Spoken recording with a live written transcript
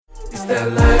That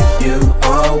life you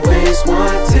always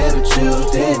wanted, but you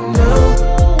didn't know.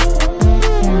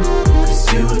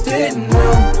 'Cause you didn't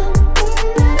know.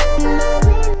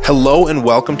 Hello and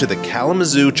welcome to the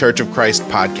Kalamazoo Church of Christ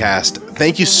podcast.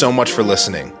 Thank you so much for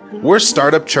listening. We're a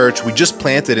startup church we just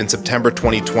planted in September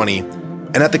 2020.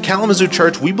 And at the Kalamazoo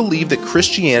Church, we believe that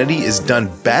Christianity is done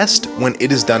best when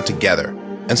it is done together.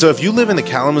 And so if you live in the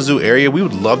Kalamazoo area, we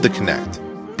would love to connect.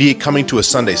 Be it coming to a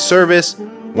Sunday service,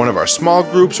 one of our small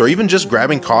groups, or even just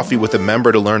grabbing coffee with a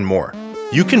member to learn more.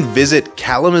 You can visit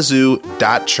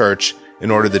kalamazoo.church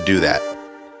in order to do that.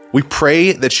 We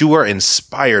pray that you are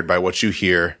inspired by what you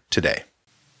hear today.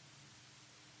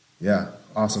 Yeah,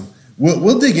 awesome.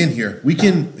 We'll dig in here. We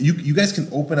can. You guys can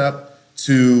open up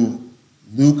to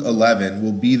Luke 11.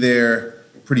 We'll be there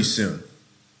pretty soon.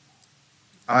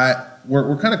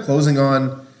 We're kind of closing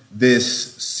on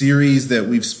this series that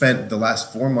we've spent the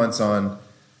last 4 months on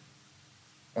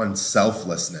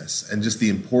selflessness and just the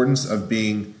importance of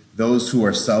being those who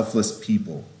are selfless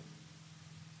people.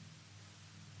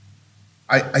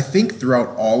 I think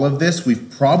throughout all of this, we've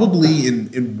probably,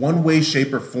 in one way,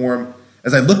 shape, or form,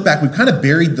 as I look back, we've kind of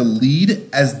buried the lead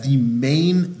as the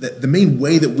main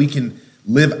way that we can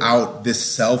live out this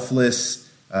selfless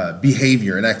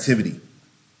behavior and activity.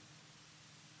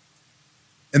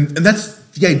 And that's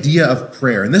the idea of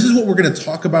prayer. And this is what we're going to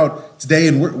talk about today.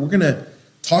 And we're going to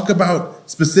talk about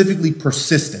specifically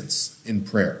persistence in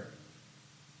prayer.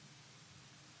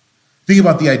 Think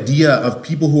about the idea of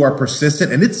people who are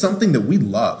persistent, and it's something that we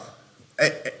love.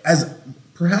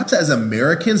 Perhaps as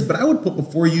Americans, but I would put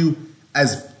before you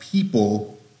as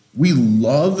people, we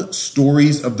love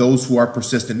stories of those who are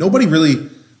persistent. Nobody really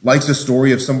likes a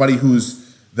story of somebody who's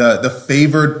the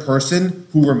favored person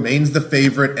who remains the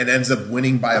favorite and ends up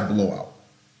winning by a blowout.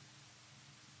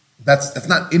 That's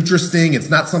not interesting. It's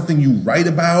not something you write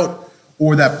about.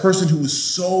 Or that person who is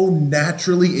so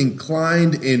naturally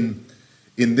inclined in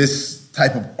this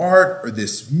type of art or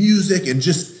this music and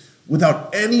just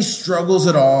without any struggles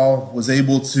at all was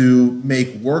able to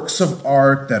make works of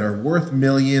art that are worth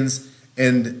millions.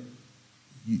 And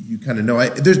you kind of know,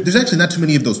 there's actually not too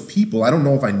many of those people. I don't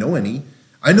know if I know any.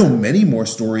 I know many more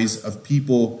stories of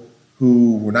people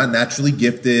who were not naturally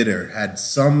gifted or had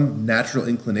some natural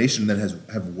inclination that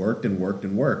have worked and worked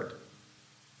and worked.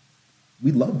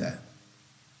 We love that.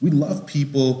 We love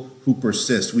people who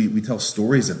persist. We tell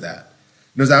stories of that.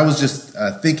 As I was just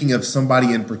thinking of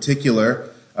somebody in particular,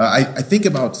 I think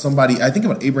about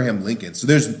Abraham Lincoln. So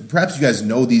perhaps you guys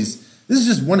know these. This is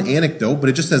just one anecdote, but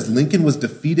it just says Lincoln was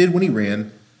defeated when he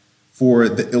ran for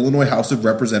the Illinois House of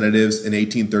Representatives in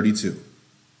 1832.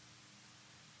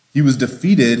 He was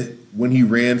defeated when he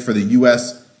ran for the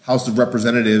U.S. House of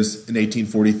Representatives in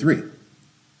 1843.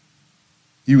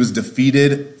 He was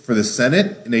defeated for the Senate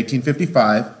in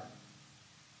 1855.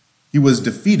 He was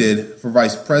defeated for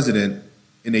vice president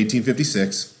in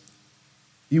 1856.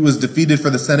 He was defeated for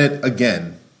the Senate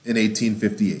again in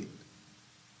 1858.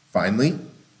 Finally,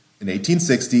 in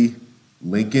 1860,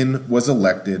 Lincoln was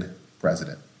elected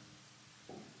president.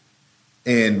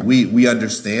 And we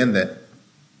understand that,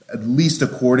 at least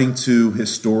according to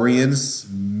historians,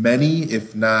 many,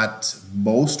 if not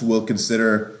most, will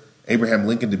consider Abraham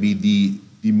Lincoln to be the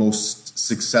most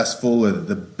successful or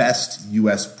the best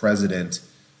U.S. president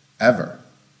ever.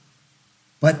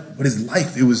 But his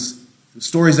life, it was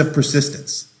stories of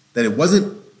persistence, that it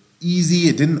wasn't easy,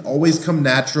 it didn't always come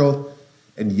natural,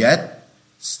 and yet,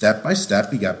 step by step,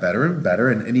 he got better and better,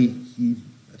 and he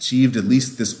achieved at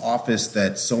least this office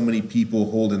that so many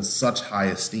people hold in such high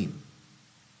esteem.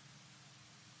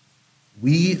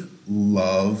 We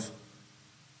love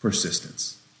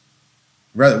persistence.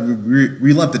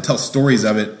 We love to tell stories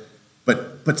of it,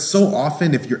 but so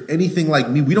often, if you're anything like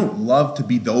me, we don't love to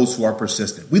be those who are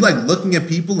persistent. We like looking at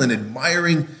people and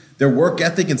admiring their work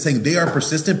ethic and saying they are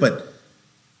persistent, but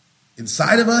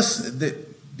inside of us,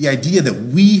 the idea that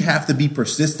we have to be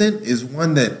persistent is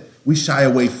one that we shy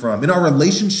away from. In our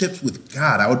relationships with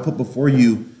God, I would put before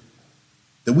you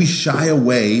that we shy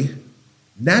away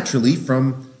naturally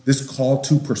from this call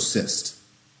to persist.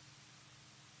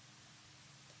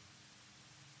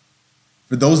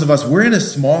 For those of us, we're in a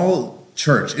small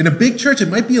church. In a big church, it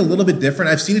might be a little bit different.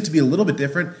 I've seen it to be a little bit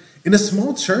different. In a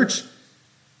small church,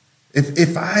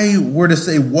 if I were to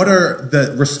say, what are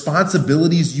the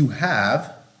responsibilities you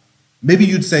have? Maybe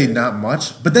you'd say not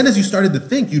much. But then as you started to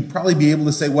think, you'd probably be able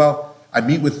to say, well, I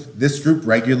meet with this group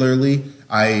regularly.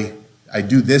 I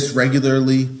do this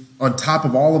regularly. On top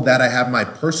of all of that, I have my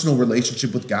personal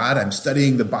relationship with God. I'm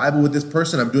studying the Bible with this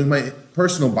person. I'm doing my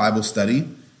personal Bible study.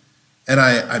 And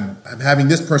I'm having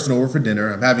this person over for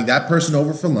dinner. I'm having that person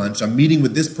over for lunch. I'm meeting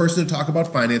with this person to talk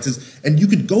about finances. And you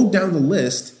could go down the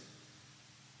list.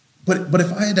 But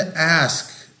if I had to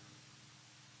ask,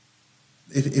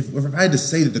 if I had to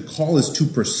say that the call is to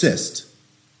persist,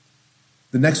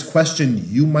 the next question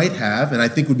you might have, and I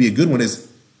think would be a good one,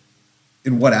 is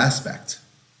in what aspect?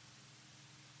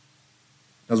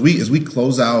 As we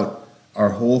close out our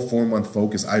whole 4-month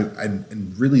focus,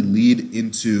 and really lead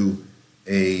into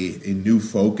a new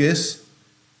focus,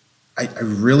 I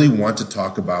really want to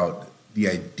talk about the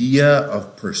idea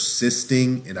of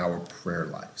persisting in our prayer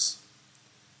lives.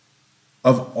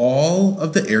 Of all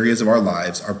of the areas of our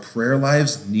lives, our prayer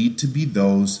lives need to be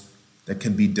those that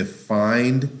can be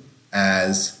defined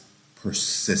as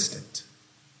persistent.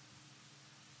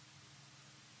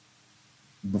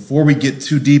 Before we get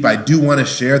too deep, I do want to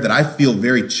share that I feel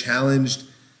very challenged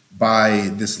by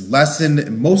this lesson.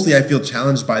 And mostly I feel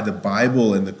challenged by the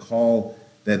Bible and the call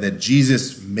that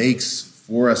Jesus makes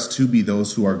for us to be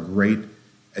those who are great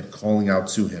at calling out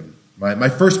to him. My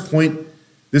first point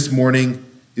this morning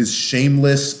is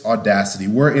shameless audacity.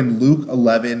 We're in Luke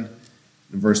 11,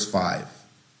 verse 5.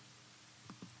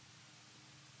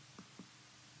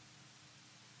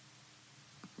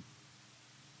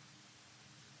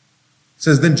 It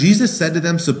says, "Then Jesus said to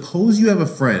them, suppose you have a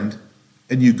friend,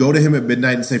 and you go to him at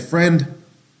midnight and say, 'Friend,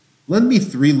 lend me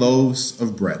 3 loaves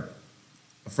of bread.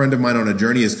 A friend of mine on a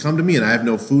journey has come to me, and I have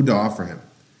no food to offer him.'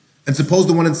 And suppose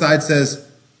the one inside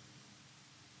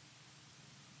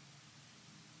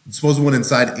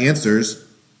answers,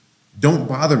 'Don't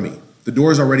bother me. The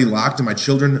door is already locked, and my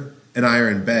children and I are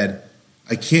in bed.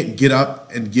 I can't get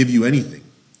up and give you anything.'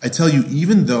 I tell you,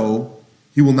 even though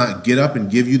he will not get up and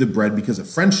give you the bread because of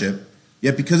friendship,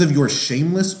 yet because of your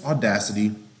shameless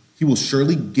audacity, he will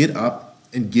surely get up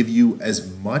and give you as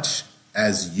much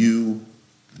as you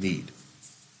need."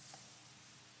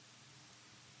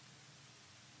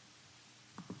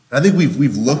 And I think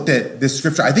we've looked at this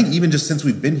scripture. I think even just since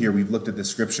we've been here, we've looked at this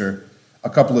scripture a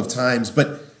couple of times.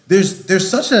 But there's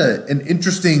such an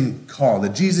interesting call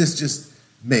that Jesus just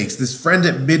makes. This friend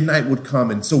at midnight would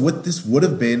come. And so what this would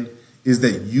have been is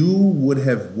that you would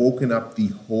have woken up the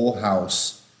whole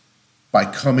house by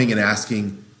coming and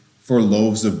asking for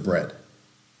loaves of bread.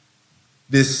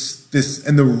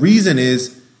 And the reason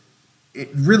is,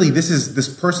 this is this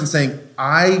person saying,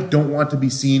 I don't want to be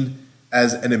seen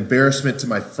as an embarrassment to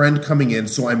my friend coming in,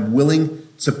 so I'm willing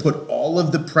to put all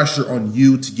of the pressure on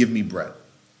you to give me bread.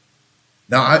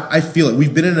 Now, I feel it.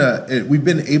 We've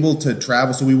been able to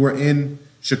travel. So we were in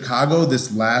Chicago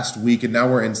this last week, and now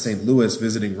we're in St. Louis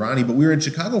visiting Ronnie. But we were in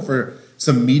Chicago for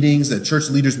some meetings, church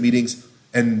leaders meetings,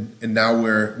 and now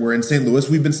we're in St. Louis.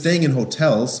 We've been staying in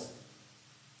hotels,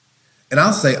 and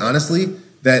I'll say honestly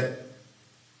that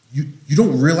you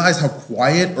don't realize how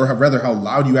quiet, or rather how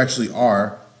loud you actually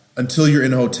are, until you're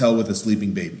in a hotel with a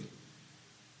sleeping baby.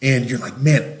 And you're like,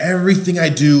 man, everything I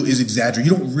do is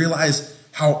exaggerated. You don't realize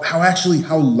how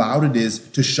loud it is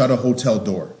to shut a hotel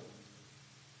door.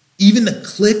 Even the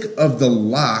click of the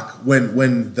lock when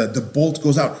the bolt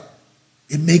goes out,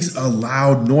 it makes a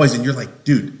loud noise. And you're like,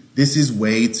 dude, this is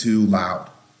way too loud.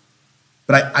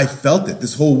 But I felt it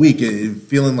this whole week,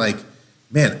 feeling like,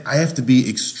 man, I have to be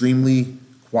extremely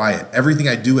quiet. Everything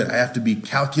I do, I have to be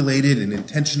calculated and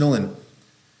intentional.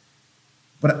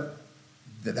 But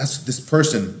that's this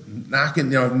person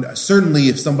knocking. Certainly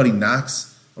if somebody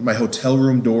knocks on my hotel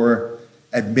room door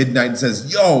at midnight and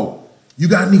says, yo, you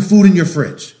got any food in your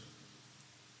fridge?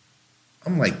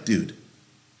 I'm like, dude,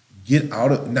 get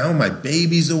out of, now my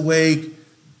baby's awake,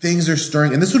 things are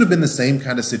stirring. And this would have been the same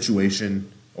kind of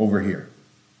situation over here.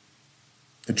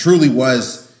 It truly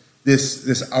was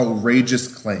this outrageous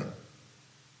claim.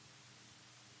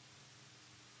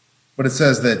 But it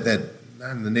says that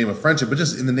not in the name of friendship, but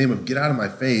just in the name of get out of my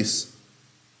face,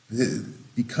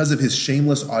 because of his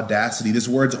shameless audacity. This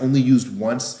word's only used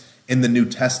once in the New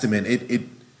Testament.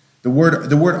 The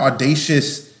word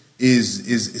audacious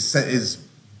is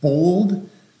bold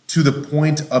to the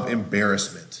point of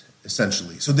embarrassment,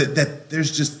 essentially. So that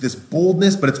there's just this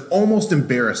boldness, but it's almost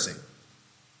embarrassing.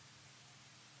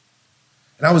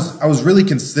 And I was really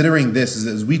considering this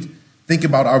as we think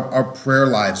about our prayer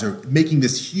lives, or making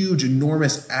this huge,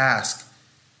 enormous ask,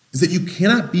 is that you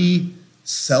cannot be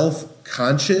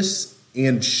self-conscious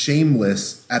and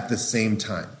shameless at the same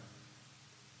time.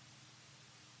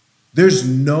 There's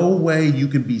no way you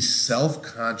can be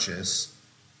self-conscious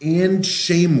and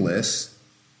shameless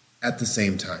at the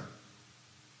same time.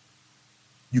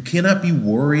 You cannot be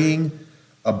worrying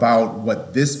about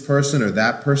what this person or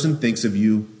that person thinks of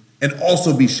you and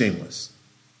also be shameless.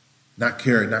 Not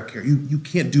care. You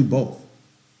can't do both.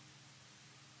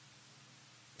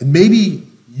 And maybe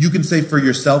you can say for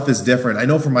yourself is different. I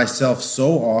know for myself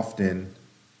so often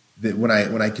that when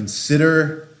I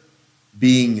consider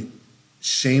being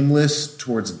shameless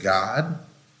towards God,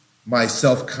 my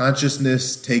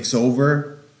self-consciousness takes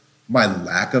over, my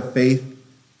lack of faith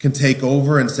can take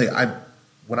over and say, I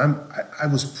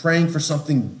was praying for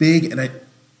something big and I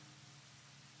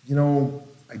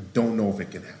don't know if it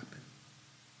can happen.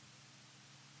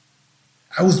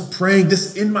 I was praying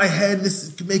this in my head,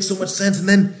 this could make so much sense, and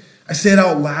then I say it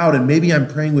out loud, and maybe I'm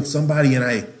praying with somebody and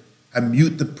I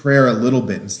mute the prayer a little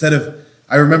bit.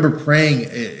 I remember praying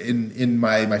in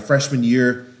my freshman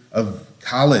year of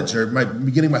college, or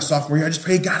beginning of my sophomore year, I just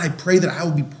prayed, God, I pray that I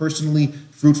will be personally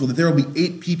fruitful, that there will be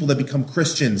 8 people that become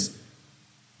Christians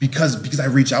because I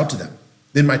reach out to them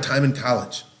in my time in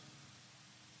college.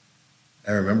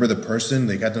 I remember the person,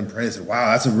 they got done praying, they said,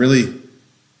 wow, it's a really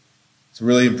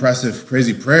impressive,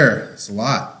 crazy prayer. It's a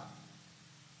lot.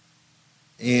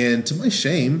 And to my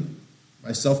shame,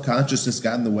 my self-consciousness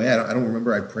got in the way. I don't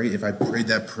remember if I prayed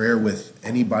that prayer with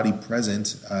anybody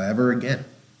present ever again.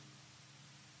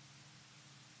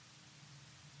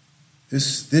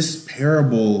 This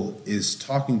parable is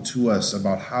talking to us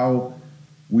about how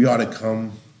we ought to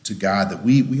come to God, that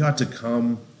we ought to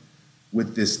come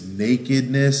with this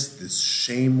nakedness, this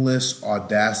shameless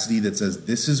audacity that says,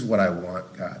 this is what I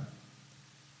want, God.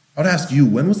 I would ask you,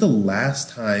 when was the last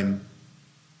time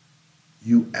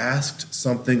you asked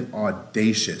something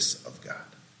audacious of God?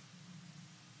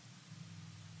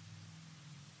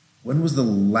 When was the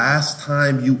last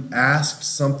time you asked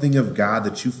something of God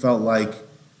that you felt like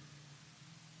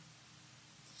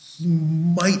He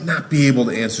might not be able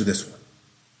to answer this one?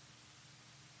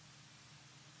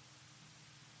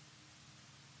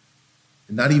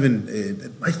 And not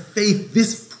even my faith,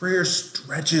 this prayer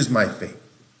stretches my faith.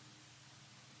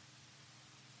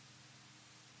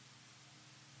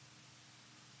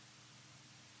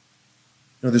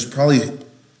 There's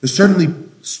certainly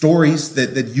stories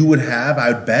that you would have,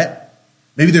 I would bet.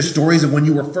 Maybe there's stories of when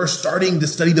you were first starting to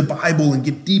study the Bible and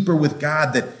get deeper with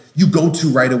God that you go to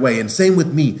right away. And same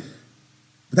with me.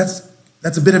 But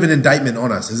that's a bit of an indictment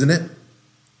on us, isn't it?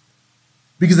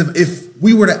 Because if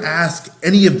we were to ask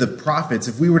any of the prophets,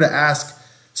 if we were to ask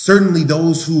certainly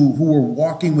those who were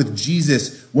walking with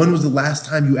Jesus, when was the last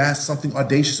time you asked something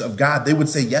audacious of God? They would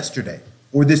say yesterday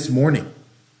or this morning.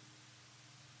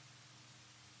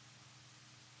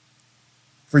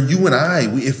 For you and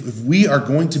I, if we are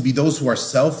going to be those who are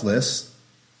selfless,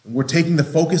 we're taking the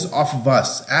focus off of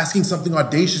us. Asking something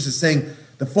audacious is saying,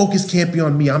 the focus can't be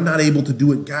on me. I'm not able to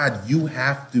do it. God, you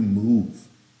have to move.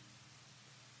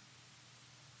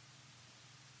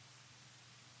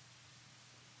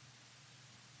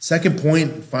 Second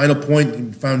point, final point,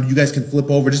 you guys can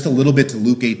flip over just a little bit to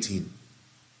Luke 18.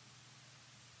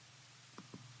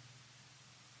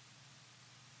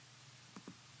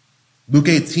 Luke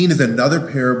 18 is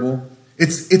another parable.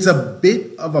 It's a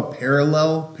bit of a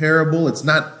parallel parable. It's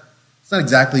not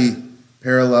exactly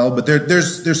parallel, but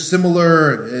there's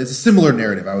similar. It's a similar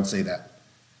narrative, I would say that.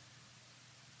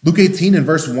 Luke 18 in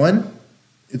verse 1,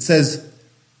 it says,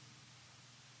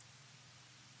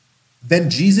 "Then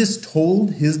Jesus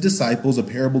told his disciples a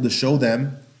parable to show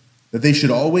them that they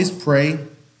should always pray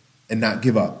and not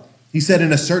give up. He said,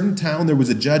 in a certain town there was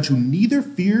a judge who neither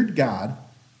feared God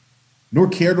nor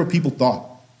cared what people thought.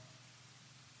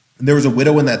 And there was a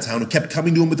widow in that town who kept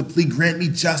coming to him with the plea, grant me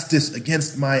justice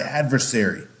against my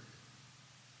adversary.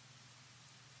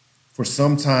 For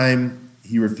some time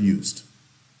he refused.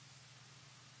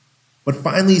 But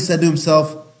finally he said to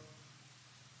himself,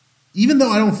 even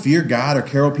though I don't fear God or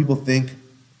care what people think,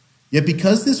 yet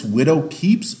because this widow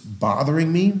keeps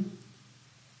bothering me,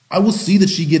 I will see that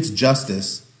she gets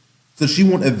justice so she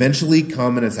won't eventually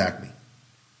come and attack me.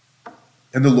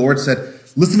 And the Lord said,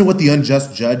 listen to what the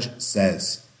unjust judge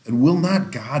says. And will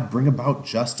not God bring about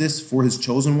justice for his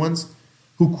chosen ones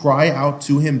who cry out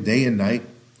to him day and night?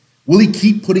 Will he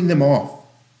keep putting them off?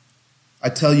 I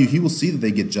tell you, he will see that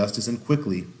they get justice and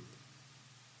quickly.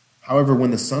 However,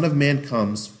 when the Son of Man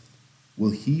comes,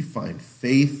 will he find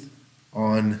faith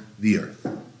on the earth?"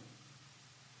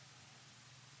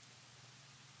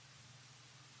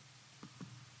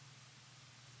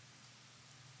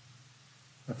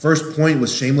 My first point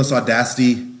was shameless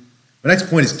audacity. My next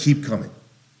point is keep coming.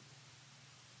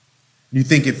 You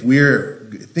think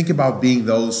think about being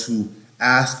those who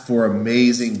ask for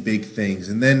amazing big things,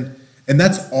 and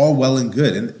that's all well and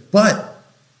good. But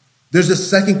there's a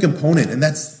second component, and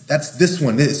that's this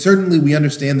one. Certainly we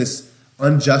understand this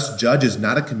unjust judge is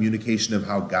not a communication of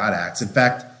how God acts. In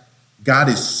fact, God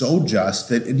is so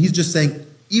just and he's just saying,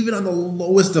 even on the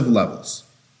lowest of levels,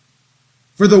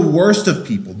 for the worst of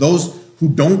people, those who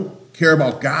don't care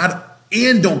about God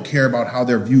and don't care about how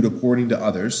they're viewed according to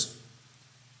others,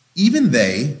 even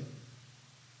they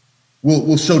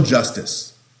will show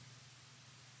justice.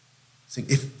 Saying,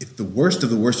 if the worst of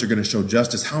the worst are going to show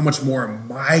justice, how much more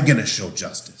am I going to show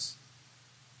justice?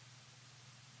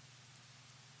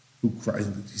 He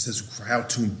says, who cry out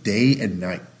to him day and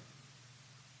night.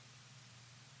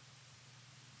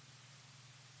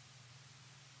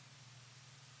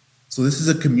 So this is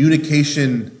a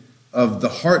communication of the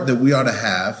heart that we ought to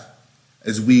have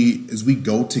as we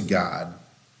go to God.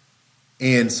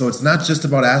 And so it's not just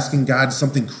about asking God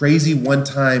something crazy one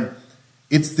time.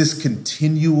 It's this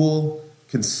continual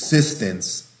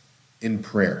consistency in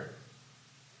prayer.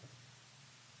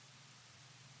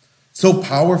 So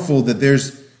powerful that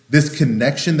there's this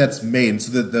connection that's made. And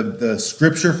so the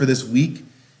scripture for this week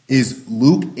is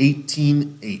Luke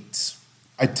 18:8.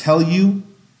 I tell you,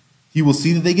 he will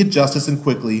see that they get justice and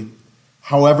quickly.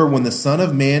 However, when the Son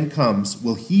of Man comes,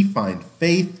 will he find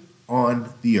faith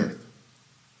on the earth?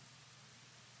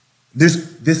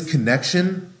 There's this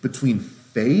connection between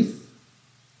faith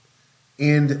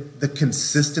and the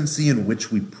consistency in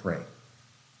which we pray.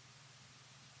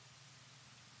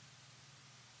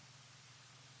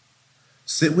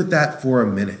 Sit with that for a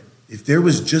minute. If there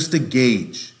was just a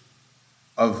gauge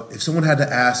of, if someone had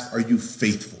to ask, are you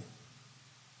faithful?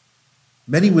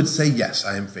 Many would say, yes,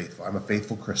 I am faithful. I'm a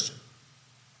faithful Christian.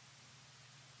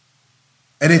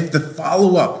 And if the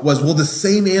follow-up was, well, the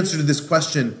same answer to this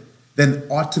question then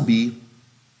ought to be,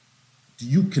 do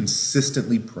you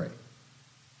consistently pray?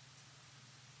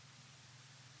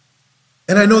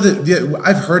 And I know that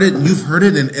I've heard it, and you've heard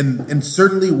it, and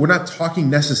certainly we're not talking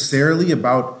necessarily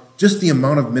about just the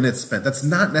amount of minutes spent. That's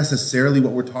not necessarily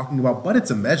what we're talking about, but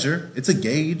it's a measure. It's a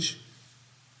gauge.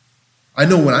 I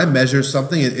know when I measure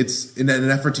something, it's in an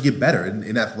effort to get better.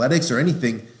 In athletics or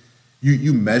anything,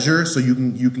 you measure so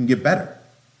you can get better.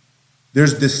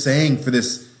 There's this saying for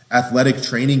this athletic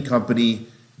training company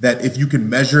that if you can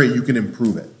measure it, you can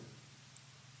improve it.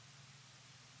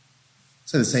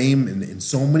 So the same in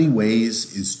so many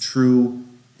ways is true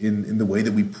in the way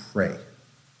that we pray,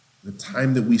 the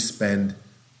time that we spend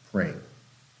praying.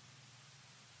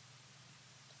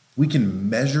 We can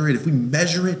measure it. If we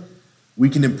measure it, we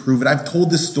can improve it. I've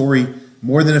told this story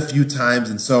more than a few times,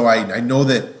 and so I know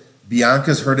that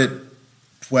Bianca's heard it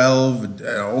 12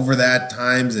 over that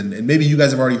times, and maybe you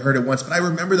guys have already heard it once, but I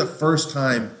remember the first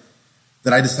time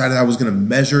that I decided I was going to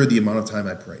measure the amount of time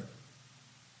I prayed.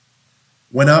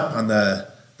 Went up on the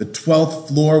 12th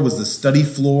floor, was the study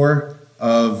floor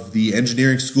of the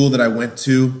engineering school that I went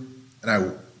to, and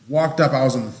I walked up. I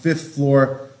was on the 5th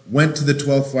floor, went to the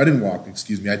 12th floor. I didn't walk,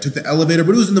 I took the elevator,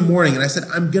 but it was in the morning, and I said,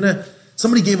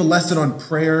 somebody gave a lesson on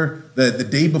prayer the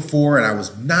day before, and I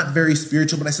was not very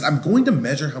spiritual, but I said, I'm going to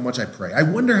measure how much I pray. I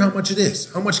wonder how much it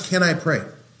is. How much can I pray?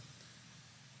 And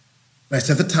I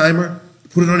set the timer,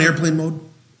 put it on airplane mode,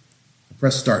 I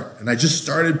pressed start, and I just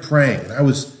started praying, and I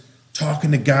was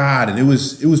talking to God, and it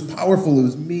was powerful. It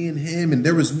was me and him, and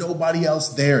there was nobody else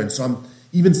there, and so I'm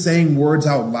even saying words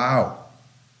out loud.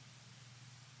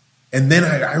 And then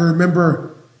I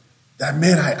remember that,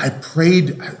 I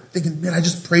prayed, thinking, I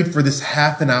just prayed for this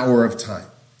half an hour of time.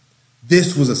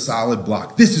 This was a solid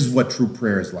block. This is what true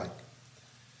prayer is like.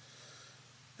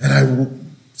 And I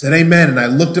said amen, and I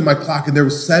looked at my clock, and there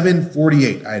was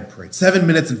 7:48 I had prayed. 7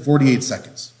 minutes and 48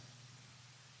 seconds.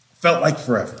 Felt like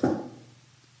forever.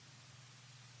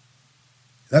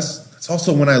 That's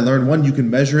also when I learned, one, you can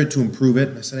measure it to improve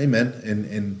it. I said amen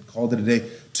and called it a day.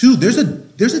 Two, there's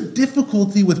a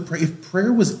difficulty with prayer. If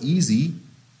prayer was easy,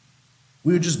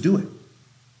 we would just do it.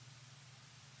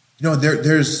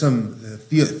 There's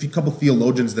a couple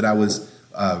theologians that I was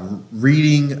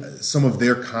reading some of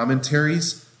their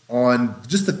commentaries on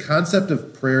just the concept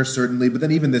of prayer, certainly, but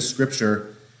then even this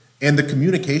scripture, and the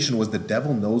communication was the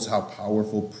devil knows how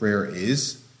powerful prayer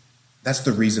is. That's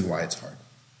the reason why it's hard.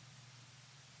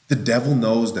 The devil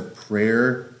knows that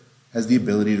prayer has the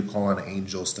ability to call on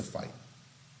angels to fight.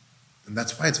 And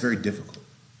that's why it's very difficult.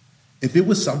 If it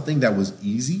was something that was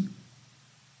easy,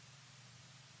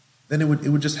 then it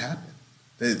would just happen.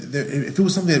 If it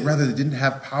was something that didn't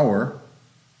have power,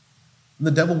 then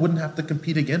the devil wouldn't have to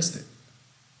compete against it.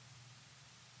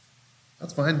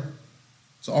 That's fine.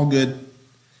 It's all good.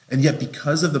 And yet,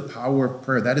 because of the power of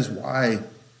prayer, that is why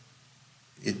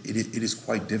it is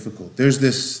quite difficult. There's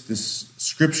this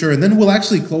scripture, and then we'll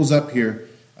actually close up here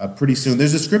pretty soon.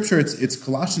 There's a scripture, it's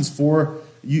Colossians 4.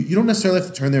 You don't necessarily have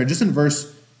to turn there. Just in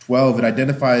verse 12, it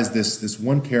identifies this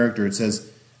one character. It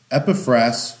says,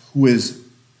 Epaphras, who is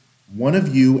one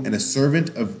of you and a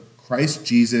servant of Christ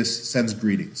Jesus, sends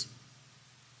greetings.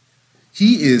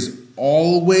 He is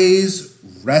always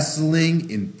wrestling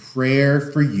in prayer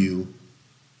for you,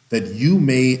 that you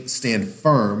may stand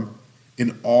firm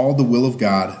in all the will of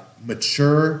God,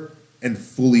 mature and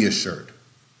fully assured.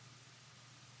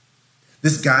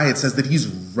 This guy, it says that he's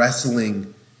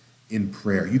wrestling in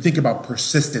prayer. You think about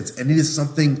persistence, and it is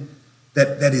something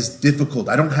that is difficult.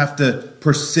 I don't have to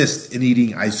persist in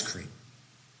eating ice cream.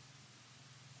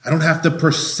 I don't have to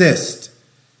persist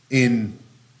in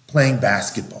playing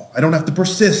basketball. I don't have to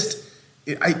persist.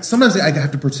 Sometimes I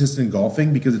have to persist in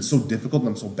golfing because it's so difficult and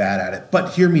I'm so bad at it.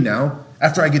 But hear me now.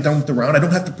 After I get done with the round, I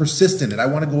don't have to persist in it. I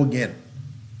want to go again.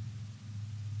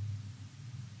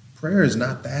 Prayer is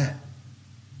not that.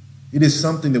 It is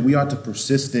something that we ought to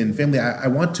persist in. Family, I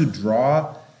want to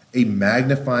draw a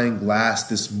magnifying glass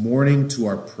this morning to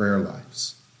our prayer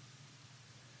lives.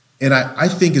 And I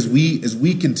think as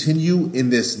we continue in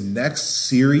this next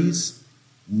series,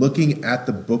 looking at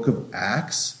the book of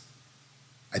Acts,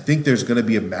 I think there's going to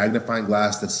be a magnifying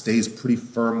glass that stays pretty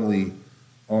firmly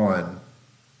on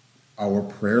our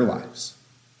prayer lives.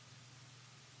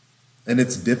 And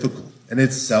it's difficult and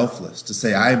it's selfless to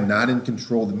say, I am not in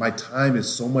control, that my time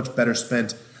is so much better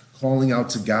spent calling out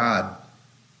to God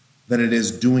than it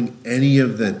is doing any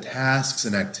of the tasks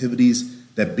and activities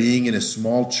that being in a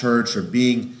small church or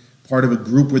being part of a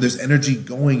group where there's energy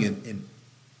going and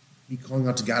me calling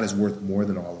out to God is worth more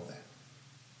than all of that.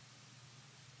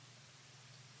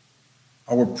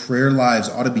 Our prayer lives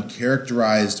ought to be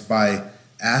characterized by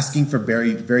asking for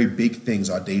very, very big things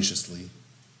audaciously,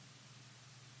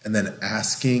 and then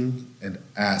asking and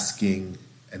asking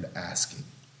and asking.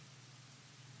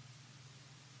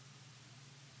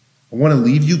 I want to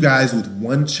leave you guys with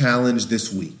one challenge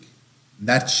this week.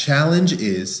 That challenge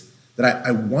is that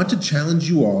I want to challenge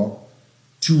you all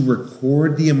to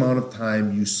record the amount of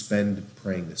time you spend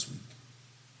praying this week.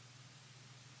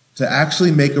 To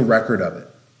actually make a record of it.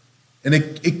 And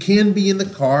it can be in the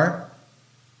car.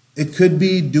 It could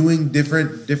be doing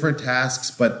different tasks,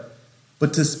 but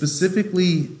to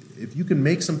specifically, if you can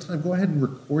make some time, go ahead and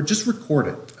record. Just record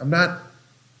it. I'm not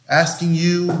asking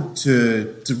you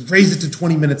to raise it to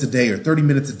 20 minutes a day or 30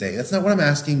 minutes a day. That's not what I'm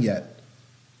asking yet.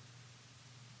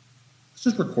 Let's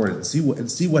just record it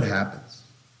and see what happens.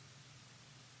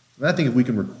 And I think if we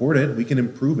can record it, we can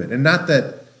improve it. And not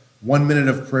that 1 minute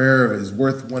of prayer is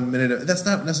worth 1 minute. That's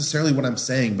not necessarily what I'm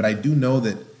saying, but I do know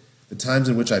that the times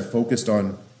in which I focused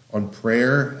on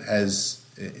prayer has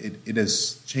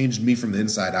changed me from the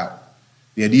inside out.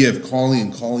 The idea of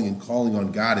calling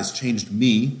on God has changed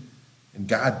me, and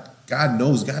God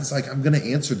knows. God's like, I'm going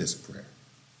to answer this prayer.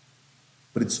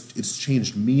 But it's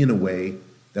changed me in a way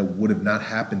that would have not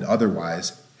happened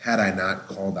otherwise had I not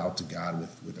called out to God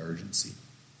with urgency.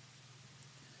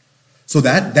 So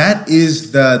that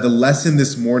is the lesson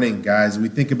this morning, guys. We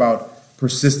think about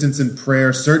persistence in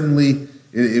prayer. Certainly,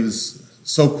 it was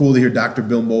so cool to hear Dr.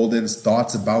 Bill Molden's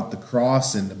thoughts about the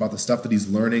cross and about the stuff that he's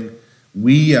learning.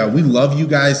 We love you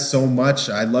guys so much.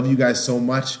 I love you guys so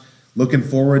much. Looking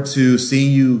forward to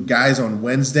seeing you guys on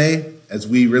Wednesday as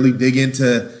we really dig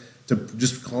into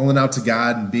just calling out to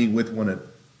God and being with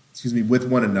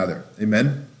one another.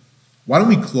 Amen. Why don't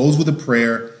we close with a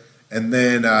prayer, and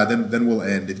then we'll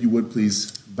end. If you would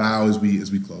please bow as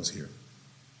we close here.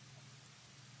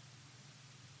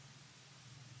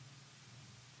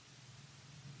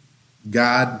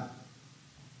 God,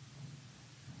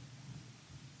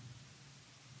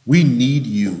 we need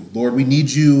you, Lord. We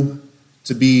need you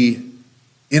to be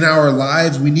in our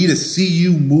lives. We need to see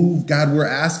you move. God, we're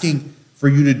asking for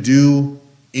you to do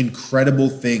incredible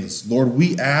things. Lord,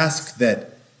 we ask that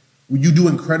you do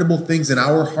incredible things in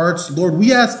our hearts. Lord,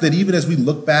 we ask that even as we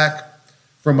look back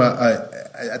from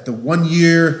at the 1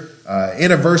 year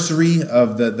anniversary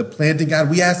of the planting, God,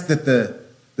 we ask that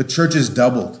the church is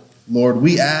doubled. Lord,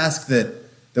 we ask that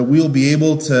we'll be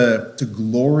able to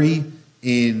glory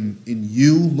in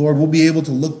you. Lord, we'll be able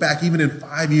to look back even in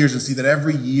 5 years and see that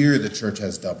every year the church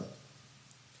has doubled.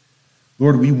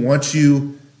 Lord, we want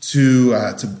you to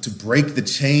break the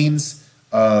chains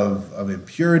of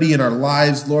impurity in our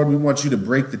lives. Lord, we want you to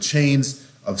break the chains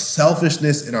of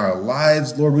selfishness in our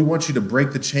lives. Lord, we want you to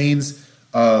break the chains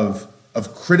of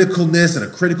criticalness and a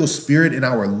critical spirit in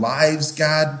our lives,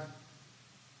 God.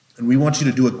 And we want you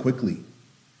to do it quickly.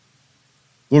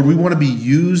 Lord, we want to be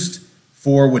used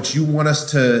for what you want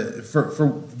us to,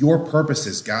 for your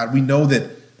purposes, God. We know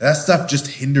that stuff just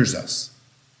hinders us.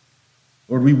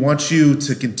 Lord, we want you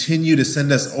to continue to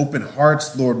send us open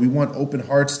hearts, Lord. We want open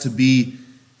hearts to be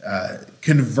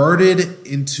converted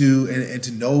into and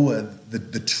to know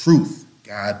the truth,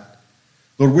 God.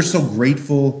 Lord, we're so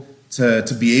grateful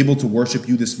to be able to worship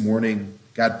you this morning.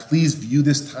 God, please view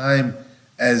this time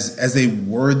as a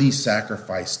worthy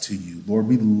sacrifice to you. Lord,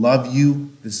 we love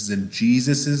you. This is in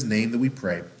Jesus' name that we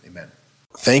pray. Amen.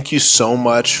 Thank you so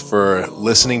much for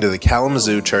listening to the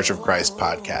Kalamazoo Church of Christ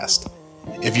podcast.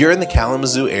 If you're in the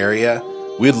Kalamazoo area,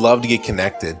 we'd love to get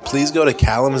connected. Please go to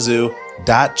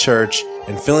kalamazoo.church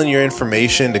and fill in your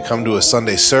information to come to a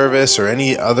Sunday service or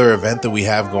any other event that we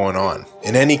have going on.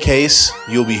 In any case,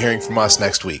 you'll be hearing from us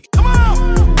next week.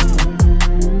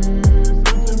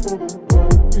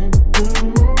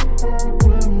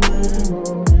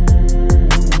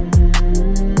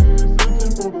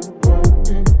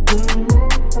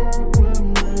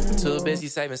 Too busy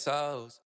saving souls.